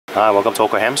Hi, welcome to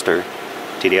AwkwardHamster.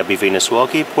 Today I'll be reviewing the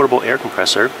Suaoki portable air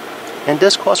compressor, and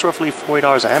this costs roughly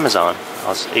 $40 on Amazon. I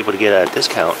was able to get it at a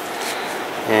discount.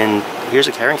 And here's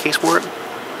a carrying case for it.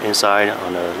 Inside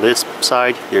on the lid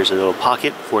side, there's a little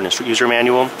pocket for an user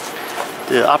manual.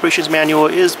 The operations manual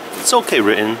it's okay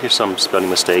written. There's some spelling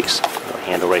mistakes.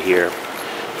 Handle right here.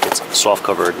 It's soft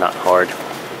covered, not hard.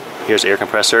 Here's the air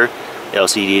compressor,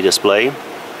 LCD display.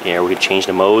 And we can change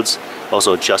the modes,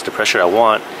 also adjust the pressure I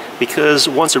want, because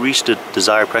once I reach the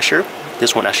desired pressure,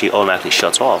 this one actually automatically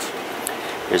shuts off.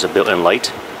 There's a built-in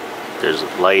light. There's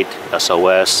light,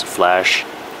 SOS, flash.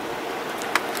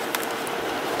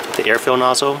 The air fill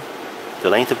nozzle, the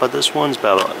length of this one's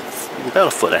about a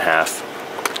foot and a half.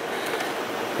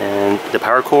 And the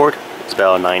power cord is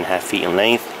about 9.5 feet in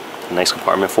length. A nice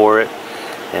compartment for it.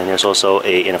 And there's also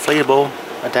an inflatable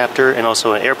adapter and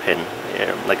also an air pin,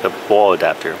 like a ball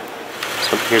adapter.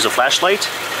 So here's a flashlight.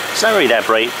 It's not really that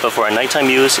bright, but for a nighttime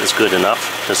use, it's good enough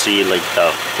to see like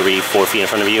 3-4 feet in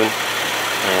front of you.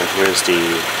 And here's the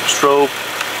strobe.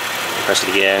 Press it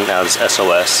again. Now it's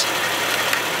SOS.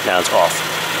 Now it's off.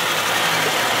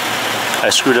 I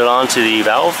screwed it on to the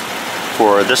valve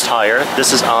for this tire.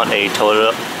 This is on a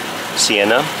Toyota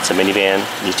Sienna. It's a minivan.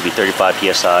 It needs to be 35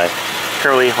 psi.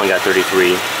 Currently, only got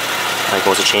 33. I can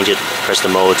also change it. Press the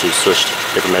mode to switch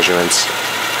different measurements.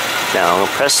 Now I'm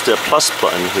gonna press the plus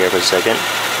button here for a second.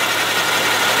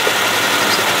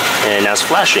 And now it's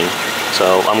flashing.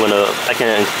 So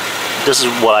this is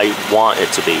what I want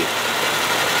it to be.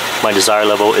 My desired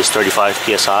level is 35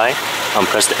 psi. I'm gonna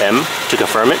press the M to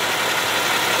confirm it.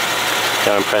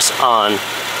 Then I'm gonna press on.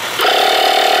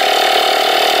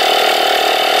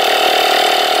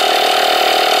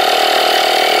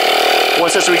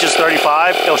 Once this reaches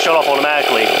 35, it'll shut off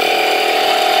automatically.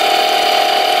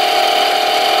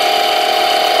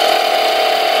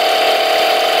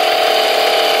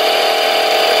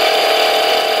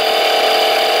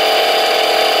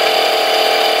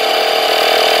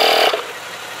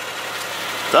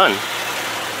 Done.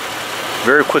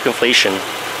 Very quick inflation.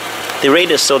 The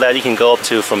rate is so that you can go up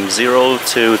to from 0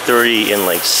 to 30 in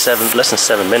like less than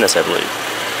 7 minutes, I believe.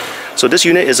 So this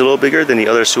unit is a little bigger than the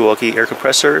other Suaoki air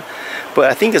compressor,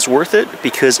 but I think it's worth it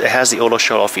because it has the auto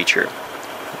shut off feature.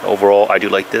 Overall, I do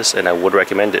like this and I would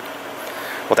recommend it.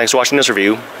 Well, thanks for watching this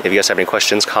review. If you guys have any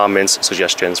questions, comments,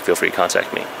 suggestions, feel free to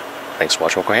contact me. Thanks for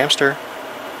watching AwkwardHamster.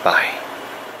 Bye.